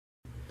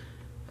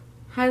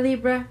Hi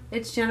Libra,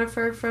 it's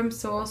Jennifer from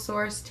Soul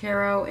Source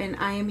Tarot, and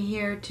I am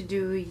here to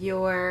do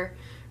your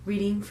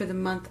reading for the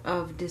month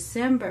of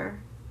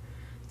December.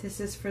 This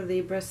is for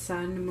Libra,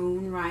 Sun,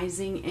 Moon,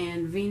 Rising,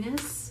 and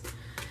Venus.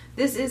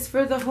 This is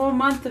for the whole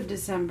month of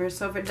December,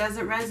 so if it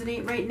doesn't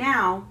resonate right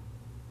now,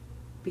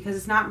 because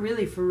it's not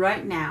really for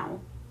right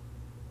now,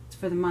 it's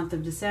for the month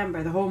of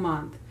December, the whole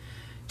month.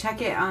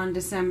 Check it on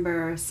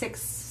December 6th,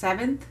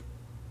 7th,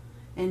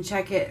 and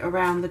check it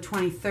around the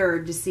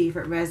 23rd to see if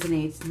it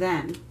resonates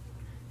then.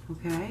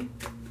 Okay,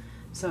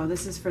 so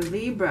this is for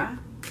Libra,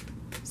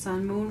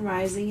 Sun, Moon,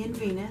 Rising, and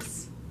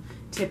Venus.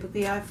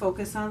 Typically I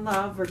focus on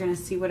love. We're going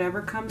to see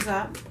whatever comes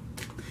up.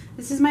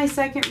 This is my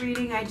second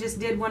reading. I just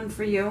did one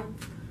for you.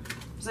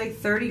 It was like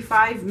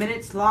 35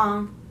 minutes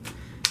long,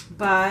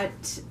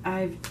 but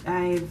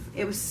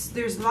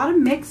there's a lot of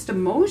mixed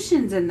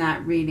emotions in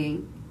that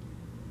reading.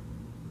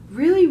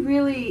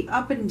 Really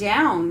up and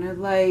down.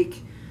 Like,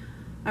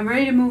 I'm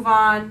ready to move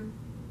on,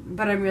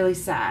 but I'm really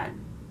sad.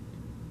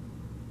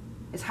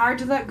 It's hard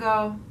to let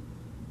go,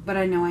 but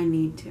I know I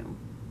need to.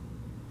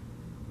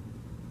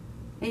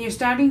 And you're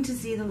starting to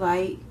see the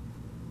light.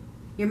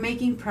 You're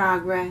making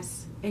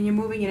progress, and you're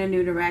moving in a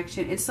new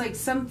direction. It's like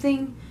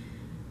something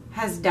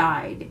has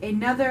died.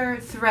 Another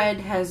thread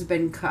has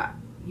been cut,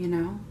 you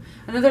know?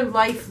 Another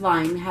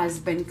lifeline has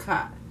been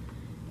cut.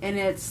 And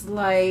it's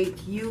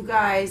like you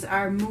guys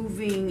are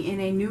moving in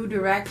a new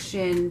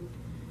direction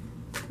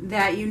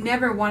that you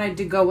never wanted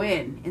to go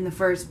in the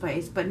first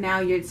place, but now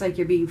it's like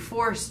you're being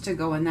forced to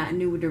go in that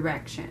new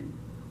direction,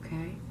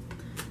 okay,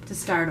 to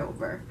start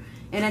over.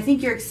 And I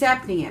think you're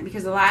accepting it,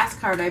 because the last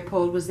card I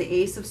pulled was the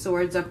Ace of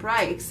Swords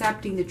upright,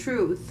 accepting the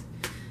truth.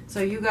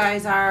 So you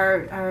guys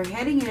are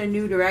heading in a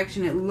new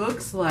direction, it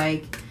looks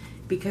like,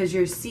 because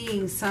you're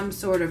seeing some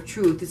sort of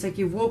truth. It's like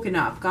you've woken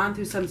up, gone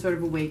through some sort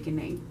of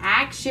awakening.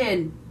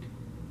 Action!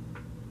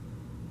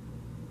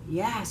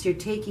 Yes, you're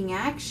taking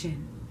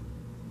action.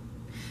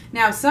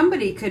 Now,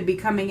 somebody could be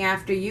coming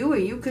after you, or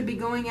you could be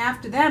going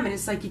after them, and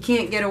it's like you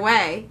can't get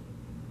away.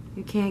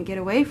 You can't get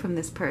away from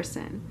this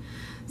person.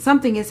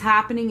 Something is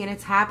happening, and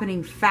it's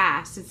happening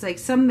fast. It's like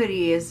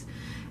somebody is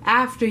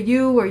after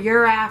you, or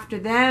you're after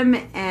them,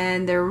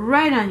 and they're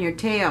right on your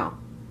tail.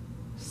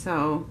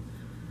 So,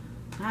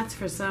 that's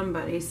for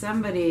somebody.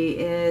 Somebody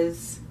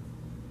is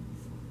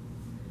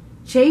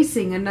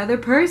chasing another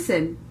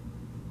person.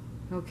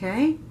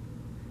 Okay?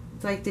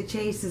 It's like the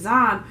chase is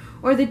on,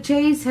 or the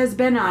chase has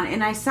been on.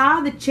 And I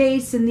saw the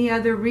chase in the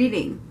other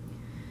reading,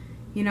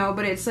 you know,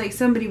 but it's like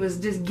somebody was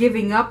just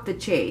giving up the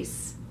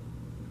chase.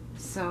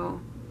 So,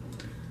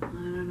 I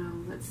don't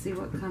know. Let's see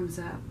what comes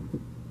up.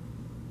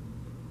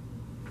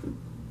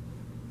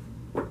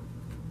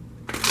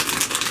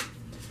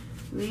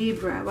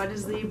 Libra. What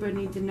does Libra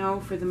need to know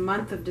for the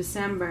month of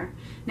December?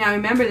 Now,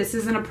 remember, this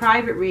isn't a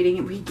private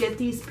reading. We get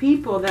these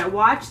people that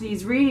watch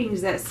these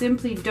readings that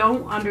simply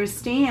don't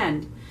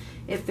understand.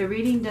 If the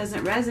reading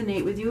doesn't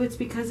resonate with you, it's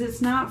because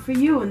it's not for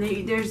you. And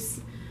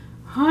there's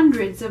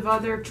hundreds of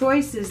other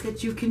choices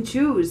that you can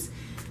choose.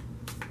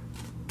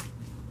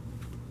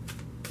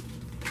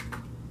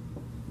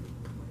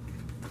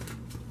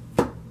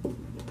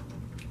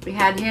 We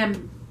had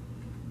him,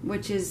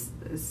 which is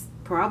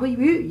probably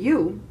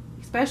you,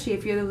 especially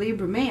if you're the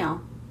Libra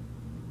male,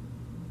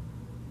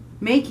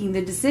 making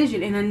the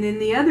decision. And in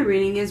the other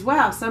reading as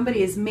well,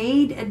 somebody has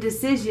made a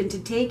decision to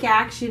take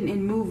action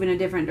and move in a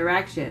different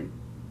direction.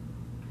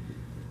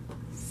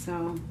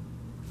 So,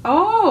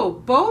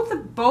 oh, both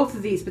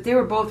of these, but they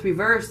were both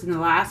reversed in the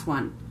last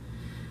one.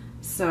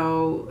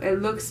 So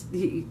it looks,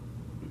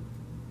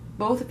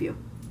 both of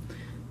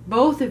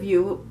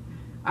you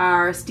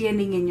are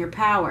standing in your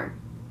power.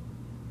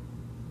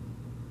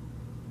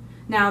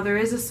 Now, there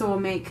is a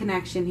soulmate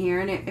connection here,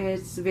 and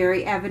it's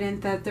very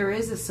evident that there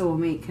is a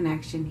soulmate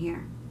connection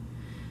here.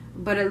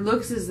 But it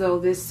looks as though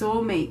this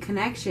soulmate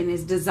connection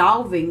is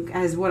dissolving,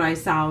 as what I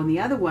saw in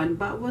the other one.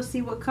 But we'll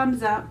see what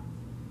comes up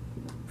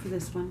for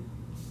this one.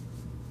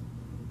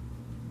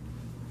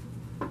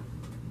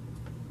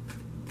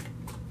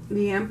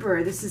 The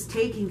Emperor. This is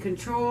taking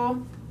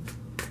control.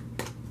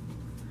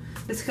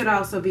 This could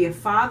also be a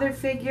father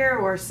figure,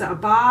 or a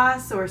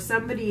boss, or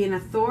somebody in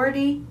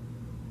authority.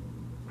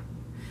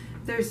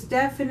 There's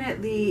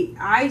definitely,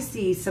 I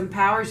see some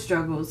power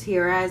struggles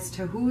here as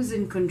to who's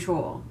in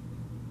control.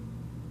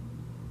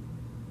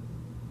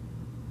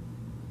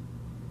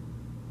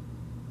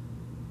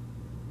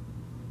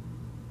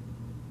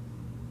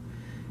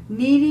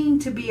 Needing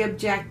to be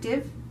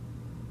objective,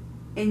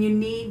 and you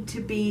need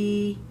to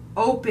be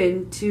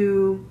open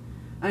to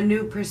a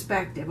new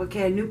perspective.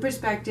 Okay, a new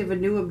perspective, a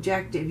new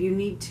objective. You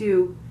need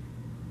to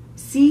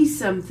see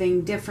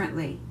something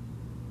differently.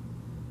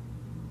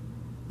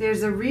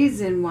 There's a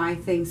reason why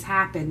things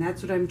happen.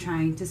 That's what I'm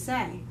trying to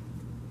say.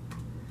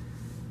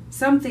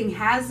 Something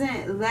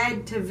hasn't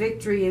led to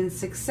victory and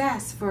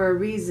success for a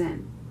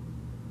reason.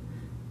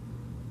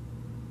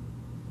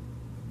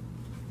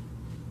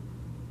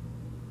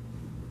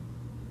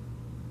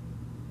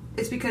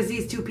 It's because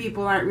these two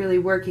people aren't really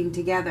working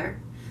together.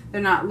 They're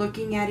not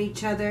looking at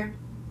each other.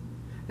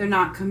 They're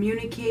not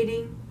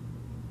communicating.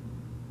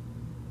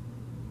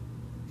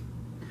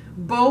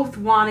 both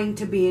wanting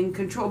to be in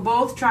control,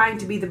 both trying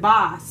to be the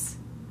boss.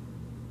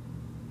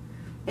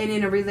 And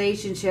in a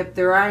relationship,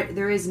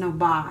 there is no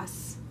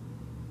boss.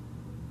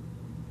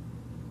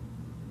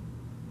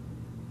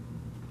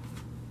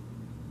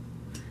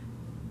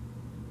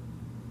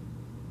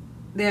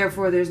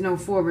 Therefore, there's no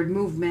forward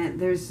movement.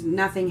 There's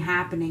nothing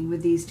happening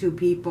with these two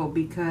people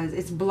because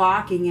it's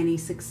blocking any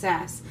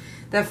success.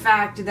 The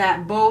fact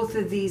that both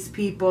of these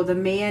people, the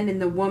man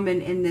and the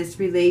woman in this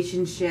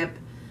relationship,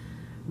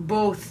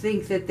 both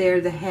think that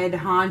they're the head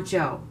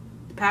honcho.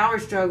 Power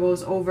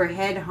struggles over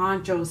head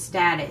honcho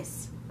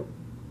status.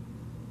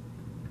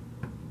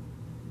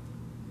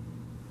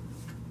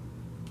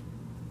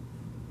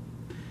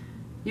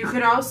 You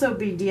could also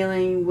be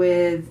dealing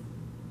with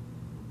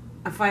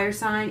a fire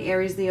sign,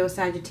 Aries, Leo,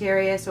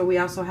 Sagittarius, or we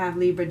also have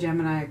Libra,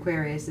 Gemini,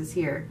 Aquarius is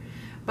here.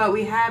 But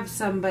we have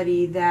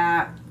somebody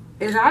that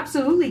is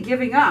absolutely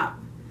giving up.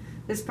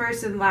 This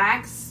person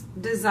lacks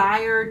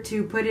desire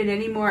to put in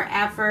any more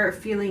effort,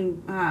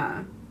 feeling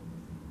I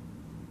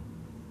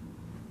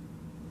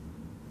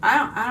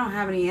don't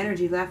have any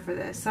energy left for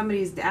this.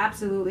 Somebody's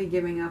absolutely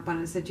giving up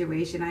on a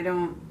situation. I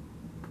don't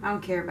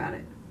care about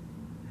it.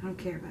 I don't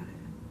care about it.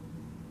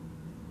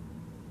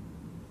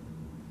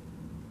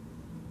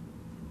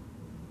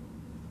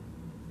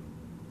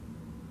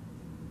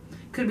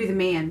 Could be the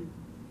man.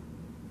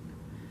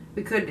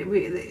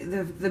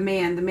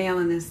 The male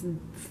in this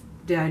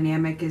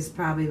dynamic is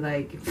probably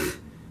like,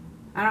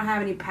 I don't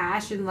have any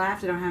passion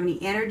left. I don't have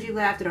any energy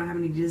left. I don't have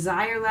any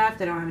desire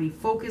left. I don't have any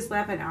focus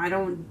left. I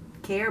don't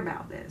care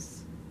about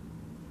this.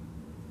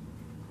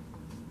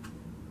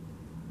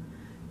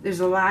 There's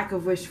a lack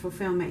of wish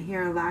fulfillment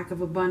here, a lack of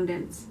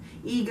abundance.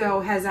 Ego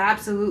has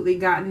absolutely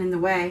gotten in the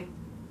way.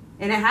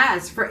 And it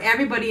has. For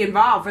everybody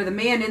involved, for the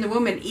man and the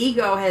woman,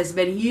 ego has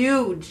been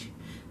huge.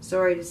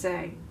 Sorry to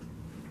say.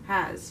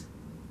 Has.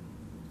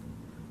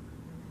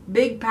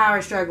 Big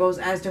power struggles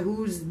as to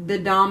who's the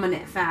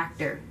dominant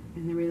factor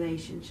in the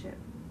relationship.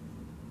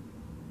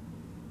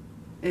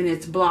 And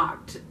it's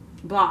blocked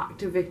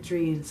to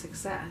victory and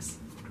success.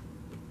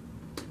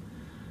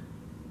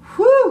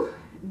 Whew!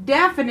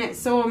 Definite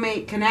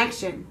soulmate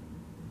connection.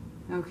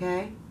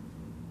 Okay?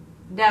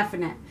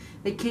 Definite.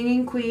 The King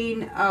and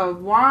Queen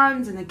of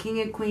Wands and the King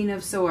and Queen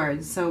of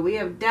Swords. So we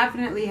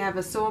definitely have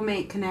a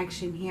soulmate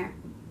connection here.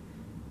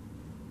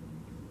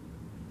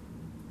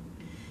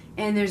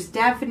 And there's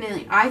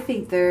definitely, I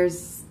think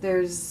it's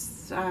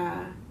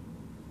a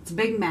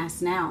big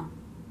mess now.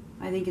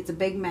 I think it's a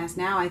big mess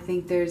now. I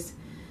think there's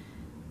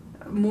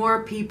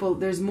more people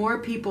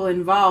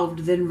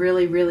involved than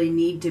really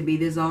need to be.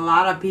 There's a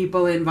lot of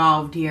people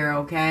involved here,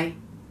 okay?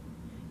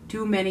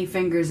 Too many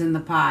fingers in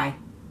the pie.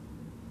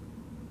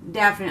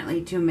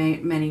 Definitely too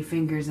many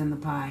fingers in the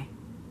pie.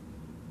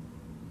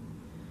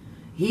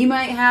 He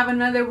might have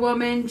another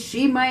woman.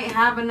 She might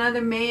have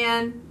another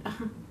man.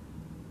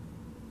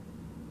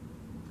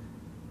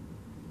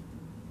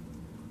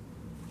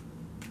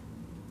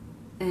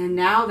 And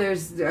now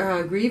there's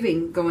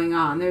grieving going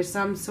on. There's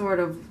some sort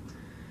of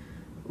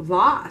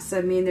loss. I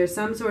mean, there's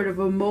some sort of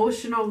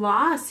emotional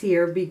loss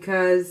here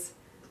because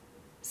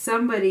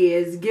somebody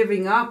is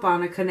giving up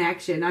on a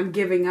connection. I'm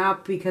giving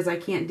up because I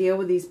can't deal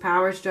with these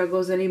power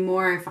struggles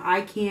anymore. If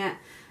I can't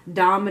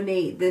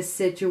dominate this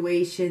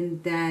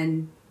situation,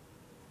 then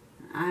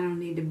I don't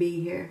need to be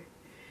here.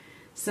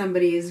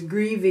 Somebody is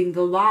grieving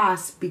the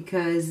loss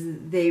because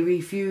they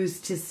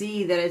refuse to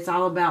see that it's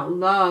all about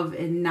love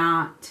and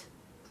not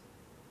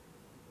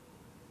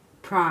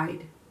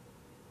pride.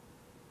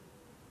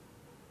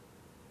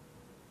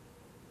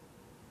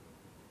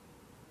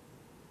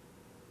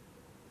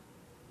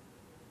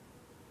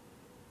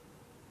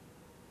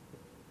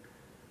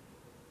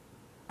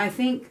 I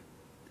think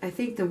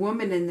the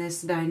woman in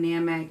this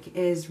dynamic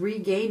is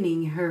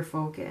regaining her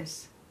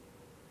focus.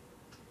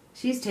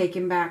 She's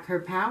taken back her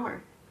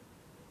power.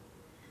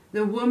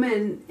 The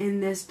woman in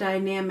this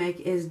dynamic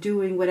is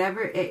doing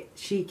whatever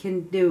she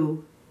can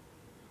do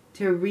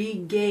to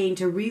regain,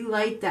 to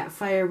relight that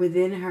fire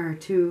within her,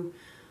 to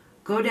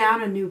go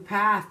down a new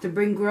path, to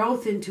bring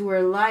growth into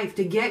her life,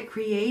 to get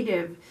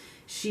creative.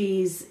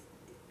 She's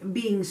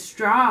being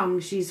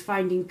strong. She's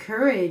finding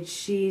courage.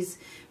 She's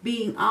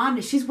being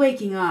honest. She's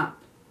waking up.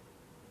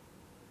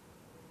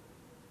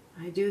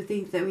 I do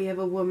think that we have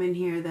a woman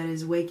here that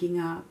is waking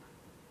up.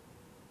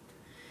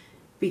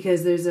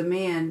 Because there is a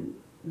man,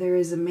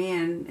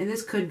 and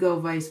this could go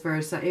vice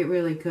versa. It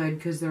really could,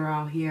 because they're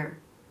all here.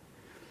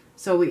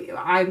 So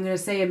I'm going to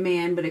say a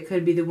man, but it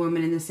could be the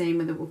woman in the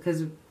same,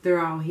 because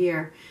they're all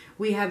here.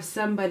 We have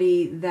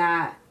somebody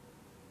that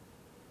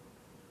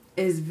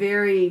is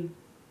very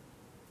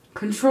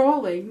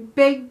controlling,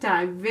 big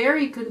time,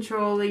 very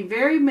controlling,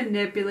 very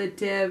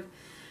manipulative,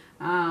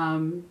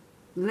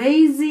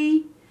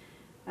 lazy,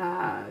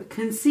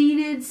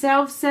 conceited,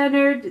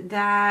 self-centered,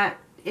 that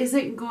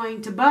isn't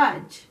going to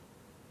budge.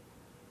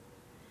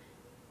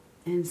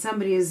 And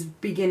somebody is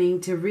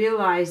beginning to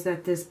realize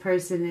that this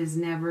person is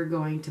never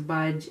going to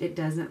budge. It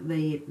doesn't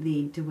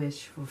lead to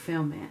wish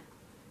fulfillment.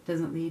 It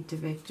doesn't lead to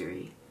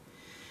victory.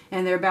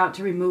 And they're about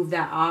to remove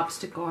that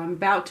obstacle. I'm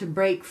about to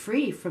break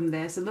free from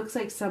this. It looks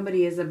like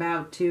somebody is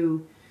about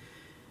to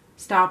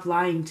stop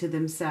lying to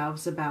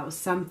themselves about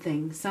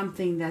something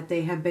that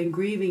they have been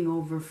grieving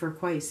over for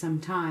quite some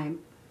time.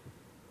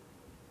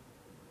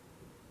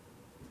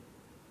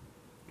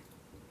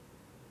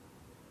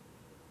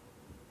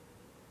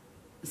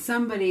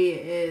 Somebody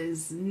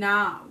is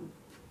not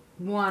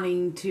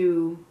wanting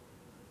to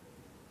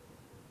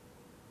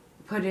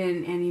put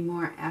in any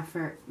more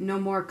effort. No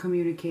more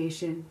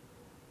communication.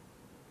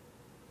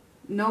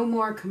 No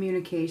more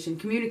communication.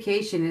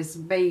 Communication is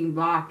being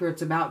blocked, or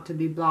it's about to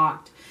be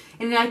blocked.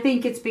 And I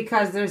think it's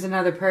because there's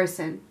another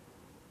person.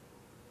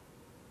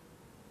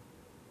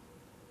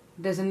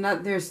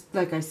 There's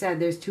like I said,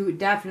 there's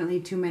definitely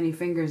too many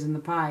fingers in the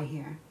pie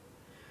here.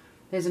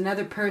 There's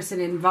another person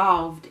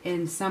involved,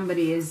 and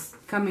somebody is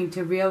coming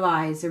to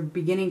realize, or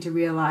beginning to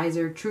realize,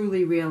 or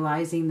truly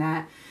realizing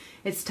that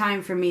it's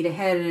time for me to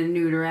head in a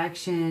new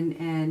direction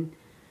and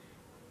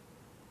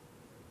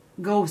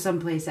go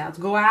someplace else.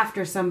 Go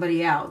after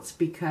somebody else,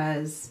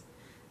 because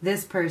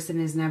this person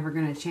is never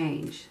going to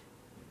change.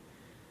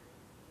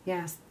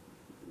 Yes.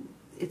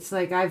 It's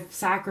like I've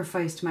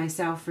sacrificed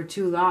myself for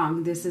too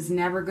long. This is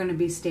never going to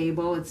be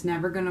stable. It's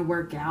never going to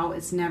work out.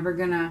 It's never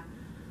going to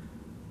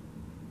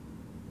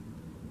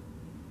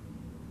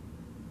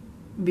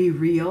be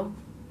real.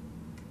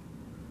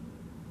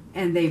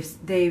 And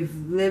they've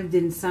lived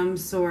in some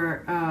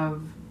sort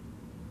of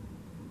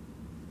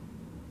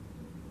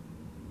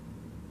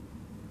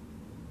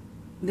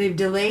they've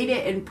delayed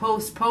it and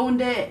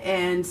postponed it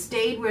and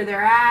stayed where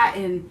they're at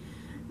and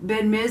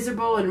been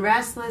miserable and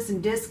restless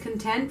and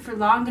discontent for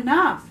long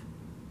enough.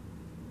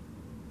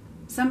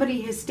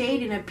 Somebody has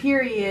stayed in a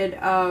period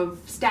of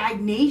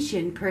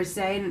stagnation, per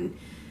se, and,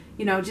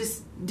 you know,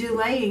 just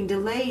delaying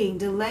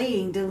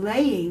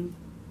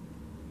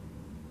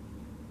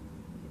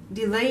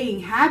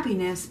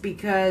happiness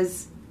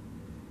because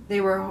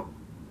they were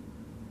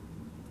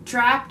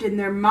trapped in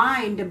their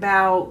mind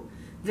about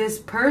this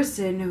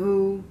person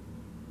who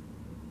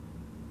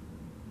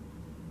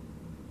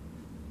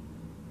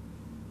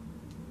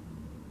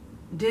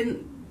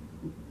didn't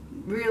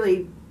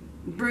really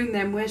bring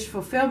them wish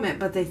fulfillment,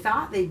 but they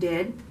thought they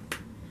did.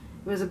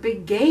 It was a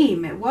big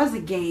game. It was a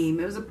game.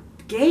 It was a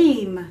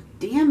game.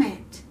 Damn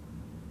it.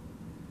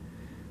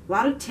 A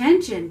lot of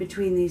tension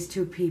between these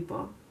two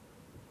people.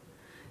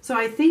 So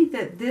I think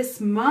that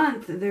this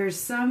month there's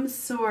some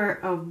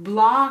sort of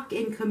block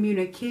in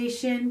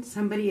communication.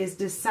 Somebody is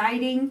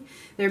deciding,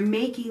 they're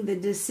making the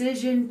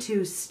decision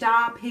to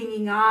stop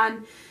hanging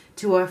on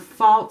to a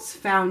false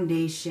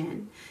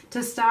foundation,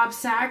 to stop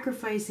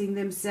sacrificing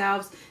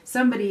themselves.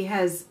 Somebody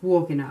has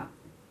woken up.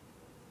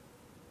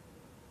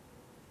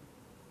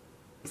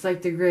 It's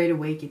like the Great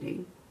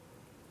Awakening.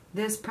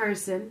 This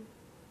person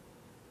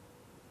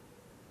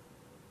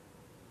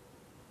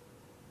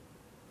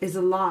is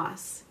a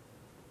loss.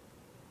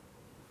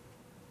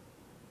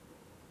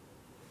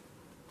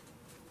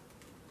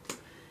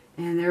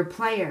 And they're a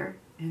player.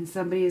 And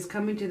somebody is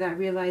coming to that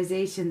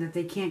realization that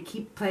they can't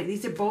keep playing.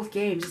 These are both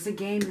games. It's a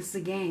game. This is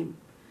a game.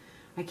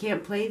 I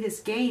can't play this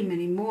game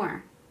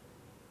anymore.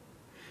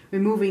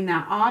 Removing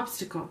that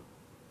obstacle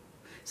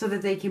so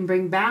that they can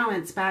bring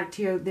balance back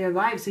to their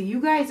lives. So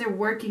you guys are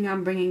working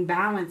on bringing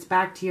balance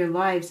back to your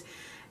lives.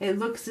 It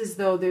looks as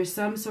though there's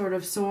some sort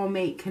of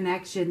soulmate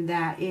connection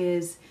that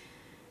is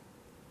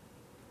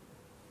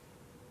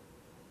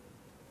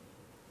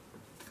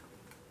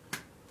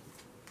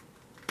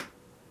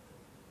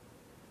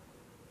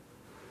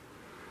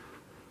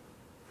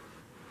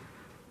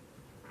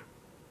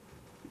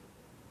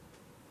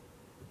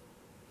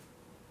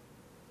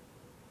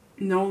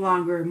no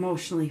longer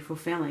emotionally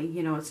fulfilling.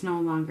 You know, it's no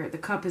longer, the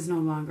cup is no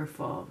longer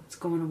full. It's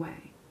going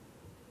away.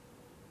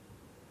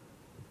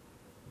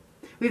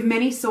 We have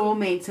many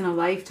soulmates in a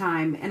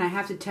lifetime, and I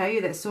have to tell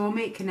you that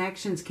soulmate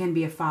connections can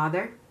be a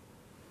father.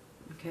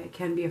 Okay, it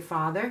can be a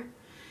father.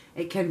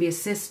 It can be a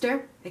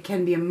sister. It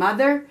can be a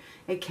mother.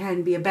 It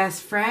can be a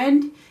best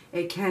friend.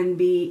 It can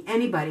be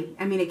anybody.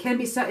 I mean, it can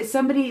be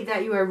somebody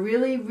that you are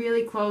really,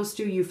 really close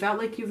to. You felt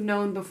like you've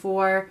known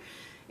before.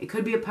 It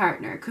could be a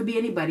partner. It could be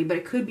anybody, but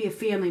it could be a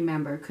family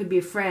member. It could be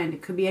a friend.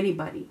 It could be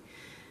anybody.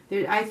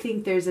 I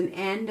think there's an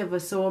end of a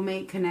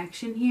soulmate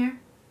connection here.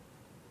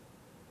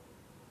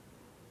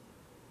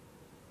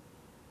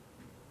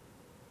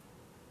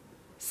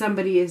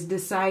 Somebody is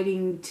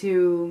deciding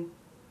to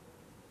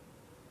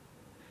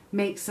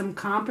make some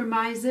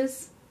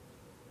compromises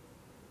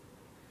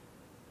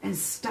and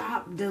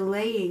stop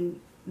delaying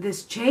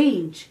this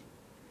change.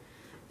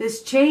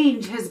 This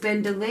change has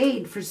been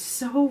delayed for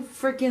so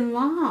freaking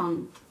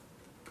long.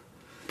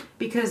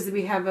 Because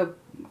we have a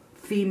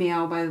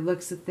female, by the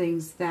looks of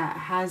things, that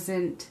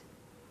hasn't,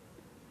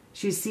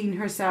 she's seen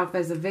herself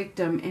as a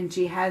victim and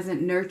she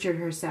hasn't nurtured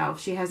herself.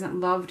 She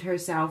hasn't loved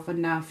herself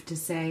enough to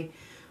say,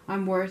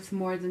 I'm worth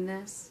more than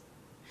this.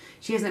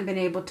 She hasn't been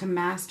able to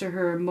master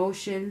her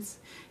emotions.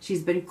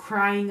 She's been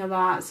crying a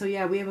lot. So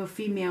yeah, we have a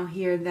female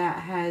here that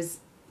has,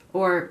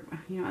 or,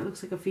 you know, it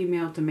looks like a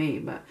female to me,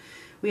 but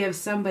we have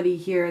somebody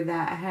here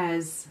that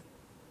has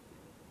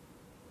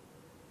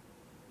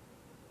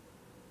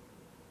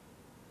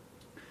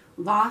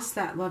lost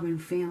that love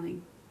and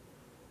feeling.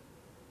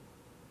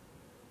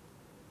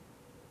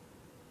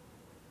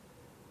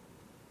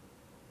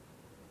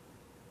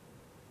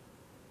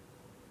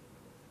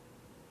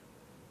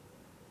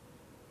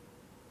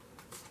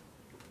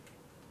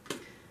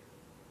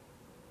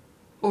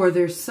 Or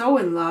they're so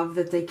in love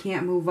that they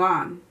can't move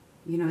on.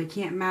 You know, they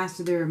can't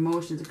master their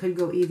emotions. It could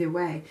go either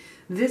way.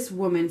 This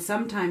woman,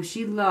 sometimes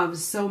she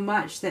loves so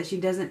much that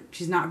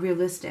she's not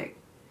realistic.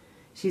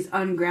 She's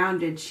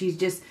ungrounded. She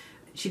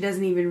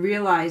doesn't even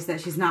realize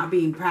that she's not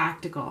being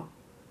practical.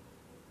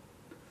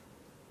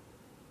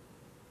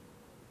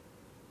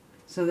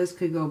 So this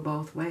could go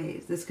both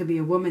ways. This could be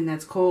a woman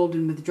that's cold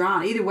and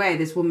withdrawn. Either way,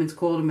 this woman's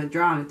cold and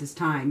withdrawn at this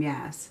time,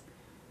 yes.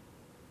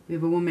 We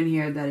have a woman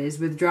here that is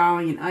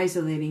withdrawing and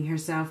isolating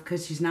herself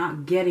because she's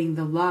not getting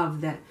the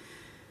love that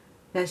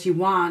she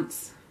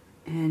wants.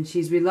 And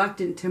she's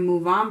reluctant to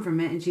move on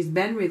from it. And she's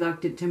been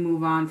reluctant to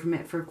move on from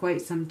it for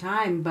quite some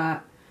time.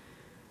 But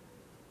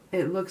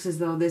it looks as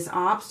though this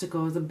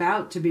obstacle is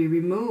about to be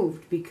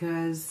removed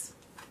because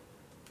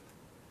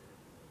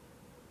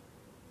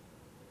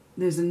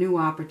there's a new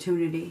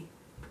opportunity.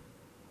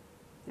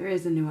 There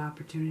is a new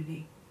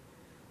opportunity.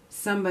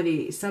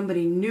 Somebody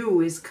new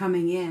is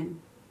coming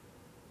in.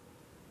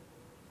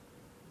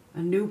 A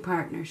new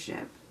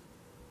partnership.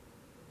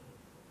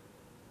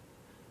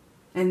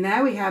 And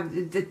now we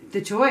have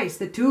the choice,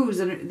 the twos,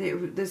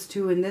 this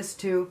two and this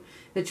two.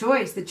 The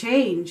choice, the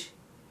change.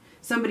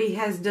 Somebody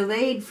has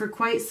delayed for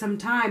quite some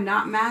time,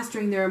 not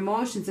mastering their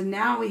emotions. And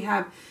now we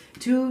have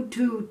two.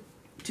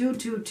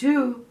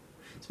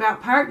 It's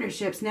about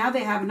partnerships. Now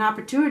they have an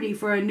opportunity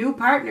for a new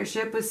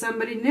partnership with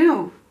somebody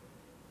new.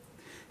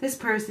 This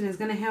person is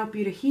going to help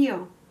you to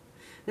heal.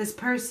 This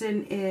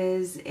person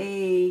is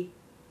a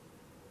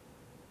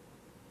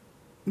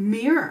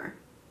mirror.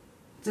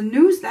 It's a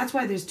new, that's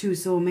why there's two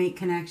soulmate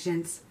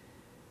connections.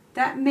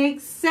 That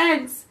makes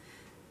sense.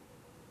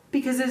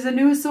 Because there's a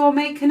new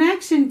soulmate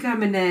connection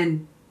coming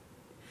in.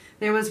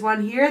 There was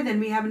one here, then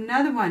we have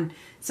another one.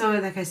 So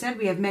like I said,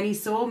 we have many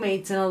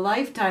soulmates in a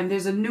lifetime.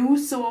 There's a new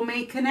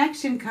soulmate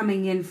connection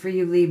coming in for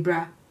you,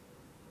 Libra.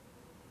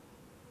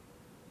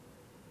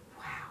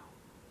 Wow.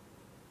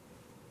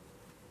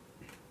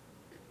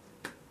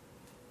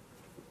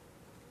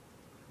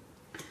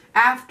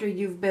 After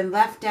you've been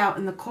left out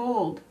in the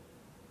cold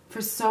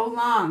for so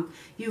long,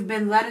 you've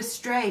been led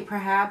astray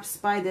perhaps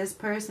by this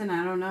person,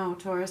 I don't know,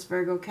 Taurus,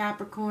 Virgo,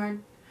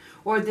 Capricorn.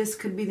 Or this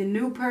could be the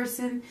new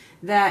person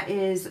that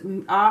is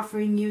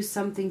offering you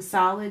something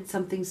solid,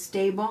 something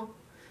stable,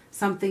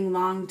 something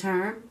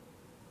long-term.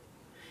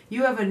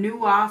 You have a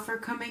new offer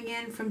coming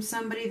in from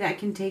somebody that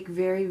can take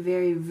very,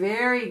 very,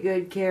 very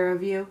good care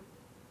of you.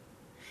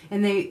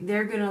 And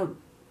they're going to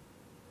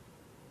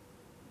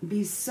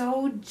be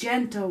so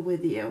gentle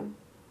with you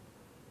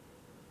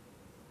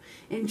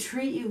and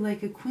treat you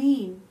like a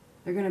queen.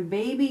 They're going to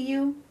baby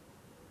you.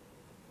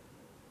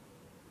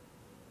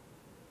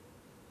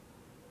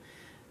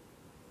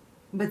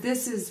 But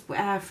this is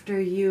after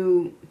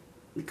you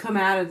come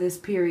out of this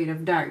period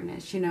of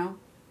darkness, you know.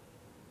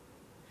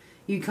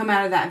 You come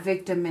out of that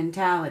victim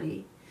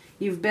mentality.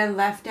 You've been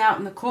left out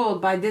in the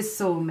cold by this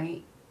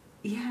soulmate.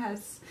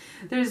 Yes,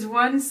 there's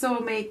one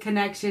soulmate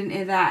connection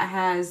that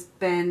has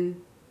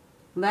been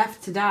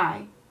left to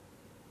die.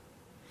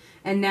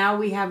 And now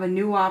we have a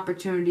new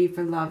opportunity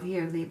for love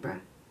here,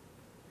 Libra.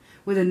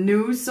 With a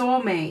new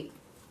soulmate.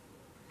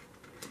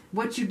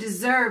 What you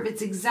deserve,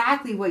 it's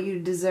exactly what you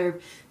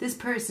deserve. This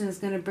person is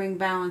going to bring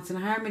balance and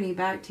harmony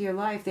back to your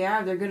life. They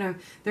are. They're going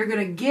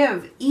to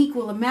give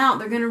equal amount.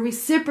 They're going to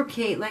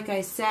reciprocate, like I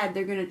said.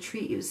 They're going to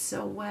treat you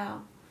so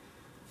well.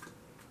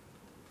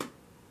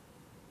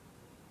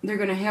 They're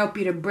going to help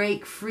you to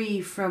break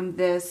free from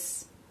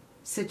this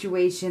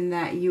situation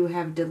that you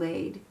have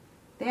delayed.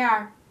 They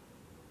are.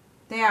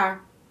 They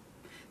are.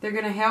 They're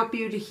going to help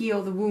you to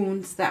heal the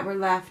wounds that were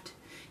left.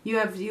 You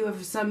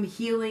have some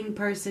healing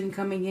person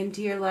coming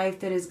into your life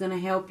that is going to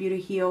help you to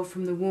heal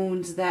from the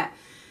wounds that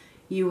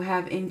you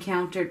have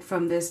encountered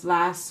from this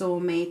last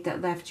soulmate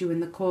that left you in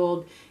the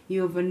cold.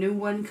 You have a new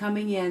one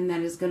coming in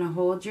that is going to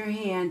hold your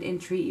hand and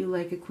treat you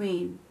like a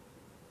queen.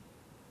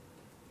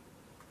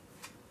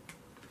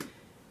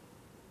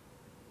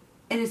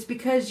 And it's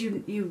because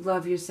you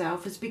love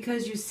yourself. It's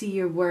because you see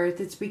your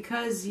worth. It's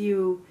because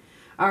you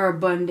are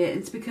abundant.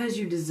 It's because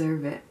you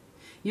deserve it.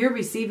 You're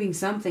receiving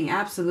something,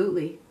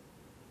 absolutely.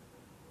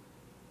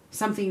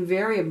 Something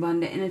very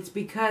abundant, and it's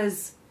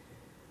because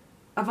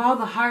of all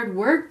the hard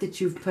work that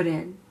you've put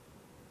in.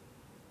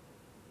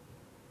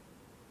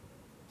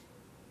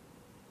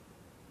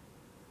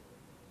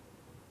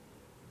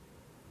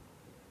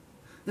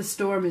 The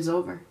storm is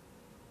over.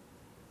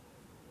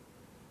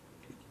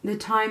 The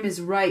time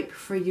is ripe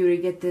for you to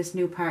get this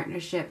new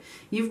partnership.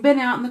 You've been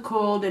out in the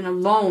cold and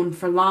alone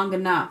for long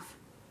enough,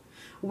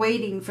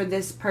 waiting for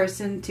this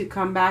person to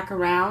come back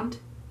around.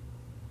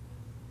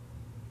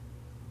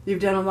 You've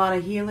done a lot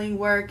of healing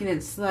work, and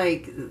it's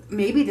like,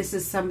 maybe this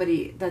is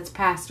somebody that's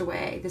passed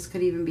away. This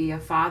could even be a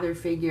father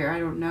figure. I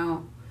don't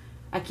know.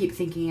 I keep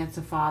thinking it's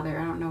a father.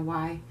 I don't know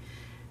why.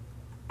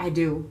 I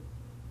do.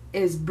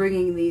 is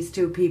bringing these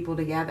two people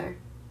together.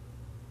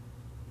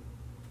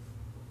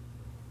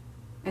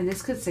 And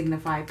this could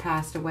signify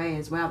passed away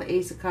as well. The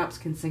Ace of Cups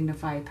can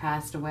signify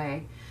passed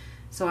away.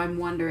 So I'm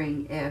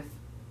wondering if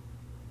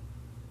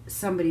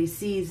somebody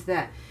sees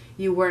that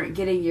you weren't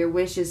getting your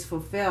wishes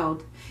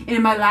fulfilled. And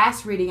in my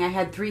last reading, I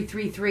had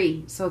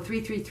 333. So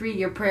 333,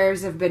 your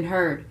prayers have been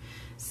heard.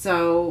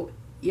 So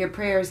your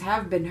prayers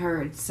have been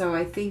heard. So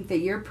I think that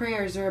your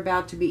prayers are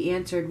about to be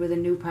answered with a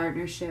new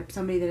partnership.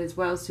 Somebody that is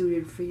well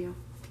suited for you.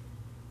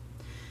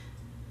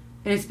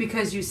 And it's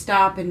because you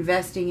stop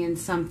investing in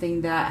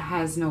something that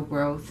has no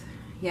growth.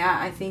 Yeah,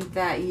 I think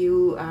that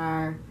you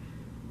are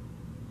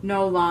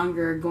no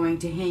longer going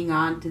to hang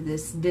on to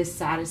this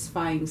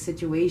dissatisfying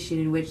situation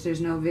in which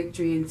there's no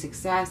victory and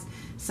success.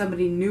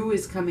 Somebody new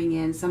is coming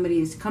in. Somebody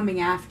is coming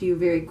after you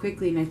very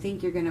quickly, and I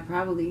think you're going to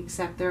probably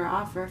accept their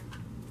offer.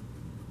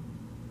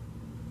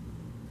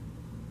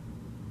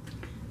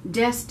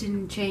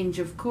 Destined change,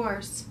 of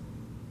course.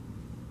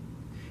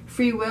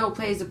 Free will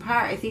plays a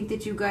part. I think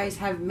that you guys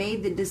have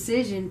made the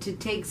decision to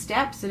take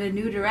steps in a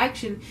new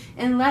direction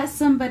and let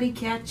somebody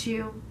catch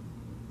you.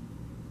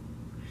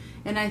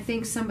 And I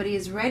think somebody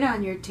is right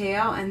on your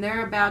tail and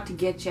they're about to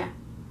get you.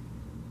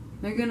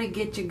 They're going to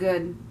get you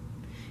good.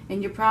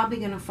 And you're probably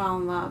going to fall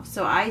in love.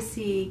 So I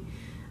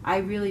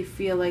really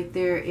feel like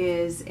there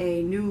is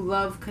a new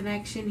love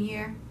connection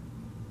here.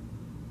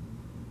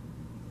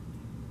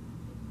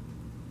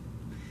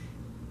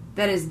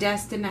 That is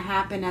destined to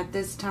happen at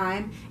this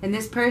time. And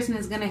this person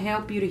is going to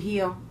help you to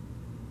heal.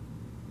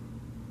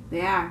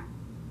 They are.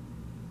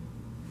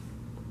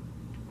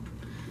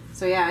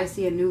 So yeah, I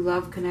see a new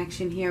love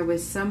connection here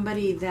with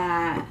somebody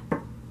that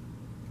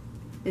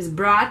is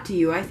brought to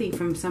you, I think,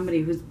 from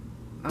somebody who's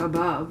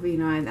above. You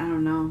know, I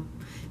don't know.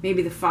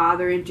 Maybe the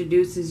father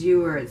introduces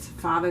you, or it's a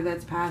father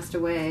that's passed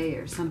away,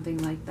 or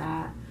something like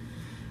that.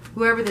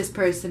 Whoever this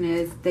person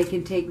is, they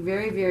can take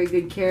very, very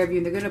good care of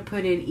you. They're going to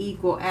put in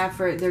equal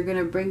effort. They're going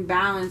to bring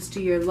balance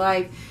to your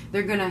life.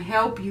 They're going to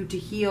help you to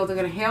heal. They're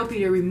going to help you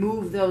to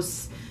remove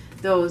those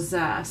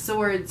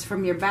swords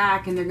from your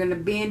back, and they're going to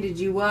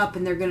bandage you up,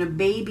 and they're going to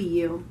baby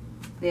you.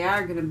 They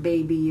are going to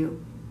baby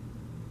you.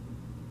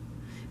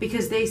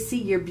 Because they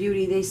see your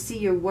beauty. They see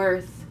your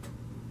worth.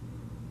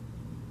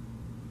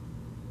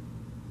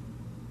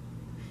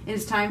 And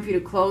it's time for you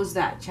to close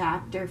that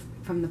chapter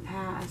from the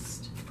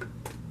past.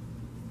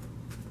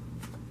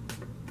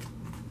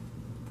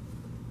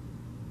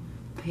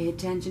 Pay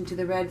attention to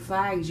the red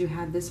flags. You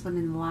had this one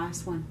in the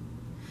last one.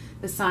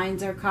 The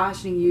signs are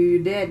cautioning you. You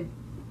did.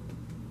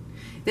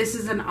 This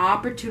is an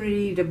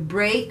opportunity to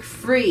break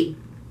free.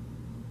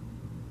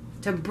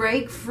 To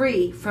break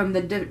free from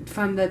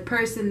the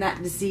person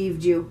that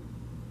deceived you.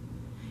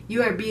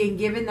 You are being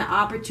given the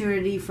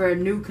opportunity for a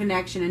new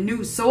connection, a new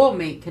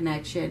soulmate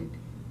connection.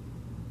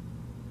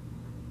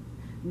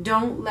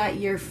 Don't let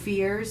your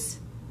fears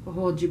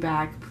hold you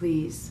back,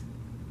 please.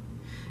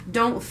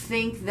 Don't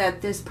think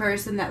that this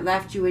person that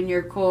left you in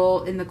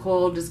the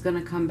cold is going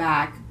to come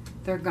back.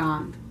 They're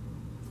gone.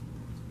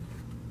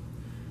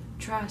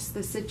 Trust.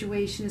 The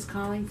situation is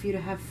calling for you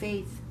to have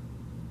faith.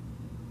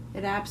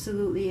 It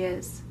absolutely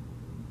is.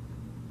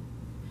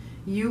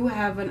 You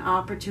have an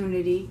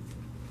opportunity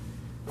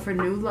for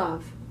new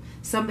love.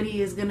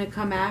 Somebody is going to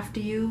come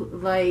after you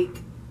like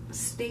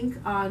stink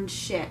on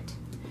shit.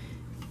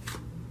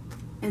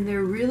 And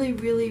they're really,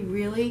 really,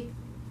 really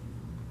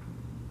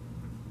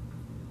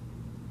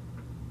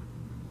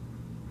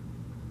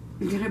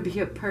going to be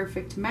a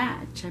perfect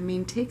match. I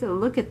mean, take a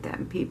look at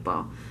them,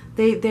 people.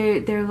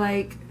 They're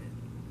like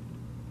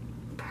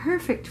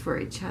perfect for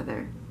each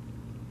other.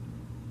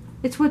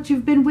 It's what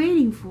you've been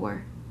waiting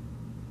for.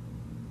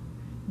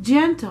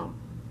 Gentle.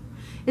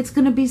 It's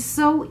going to be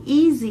so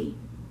easy.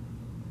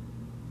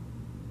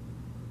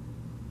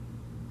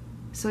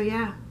 So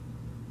yeah.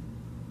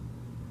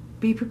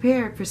 Be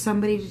prepared for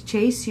somebody to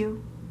chase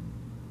you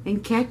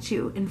and catch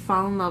you and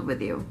fall in love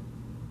with you.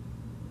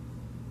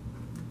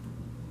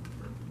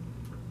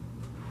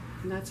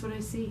 And that's what I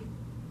see.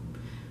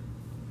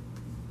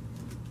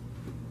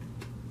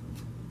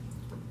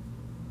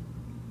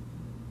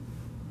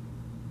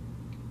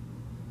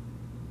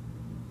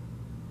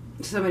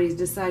 Somebody's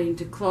deciding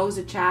to close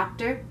a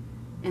chapter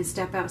and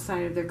step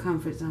outside of their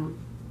comfort zone.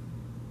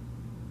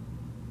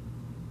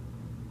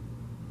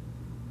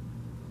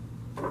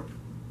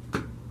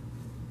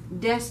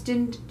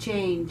 Destined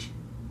change.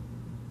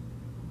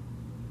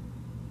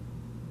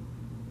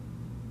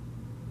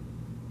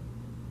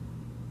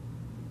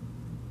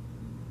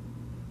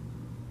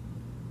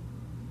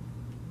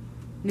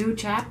 New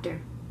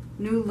chapter.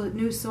 New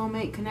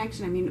soulmate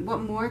connection. I mean,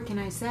 what more can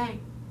I say?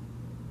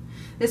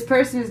 This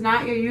person is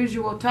not your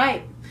usual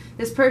type.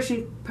 This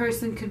person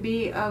could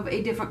be of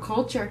a different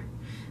culture.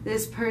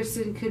 This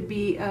person could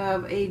be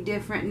of a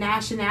different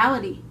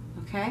nationality.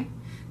 Okay?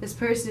 This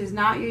person is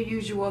not your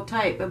usual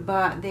type,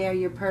 but they are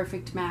your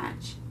perfect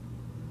match.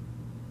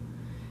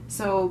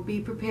 So be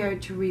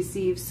prepared to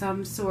receive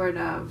some sort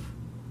of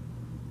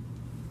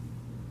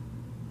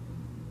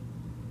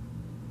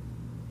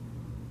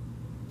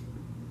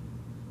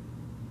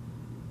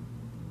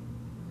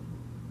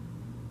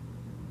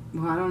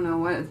Well, I don't know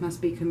what. It must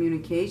be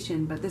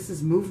communication, but this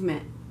is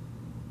movement.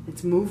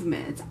 It's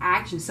movement. It's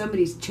action.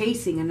 Somebody's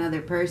chasing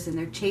another person.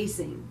 They're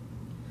chasing.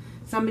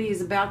 Somebody is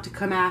about to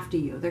come after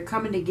you. They're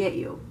coming to get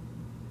you.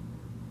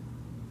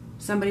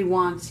 Somebody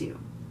wants you.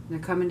 They're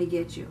coming to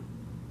get you.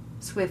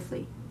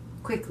 Swiftly.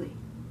 Quickly.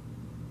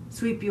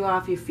 Sweep you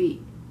off your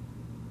feet.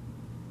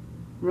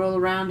 Roll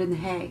around in the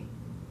hay.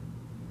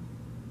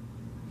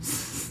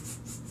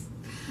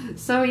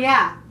 So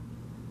yeah.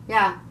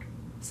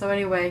 So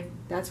anyway,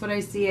 that's what I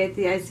see.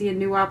 I see a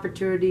new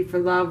opportunity for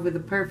love with a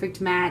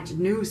perfect match.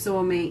 New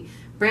soulmate.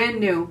 Brand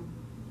new.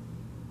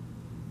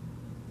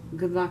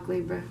 Good luck,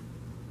 Libra.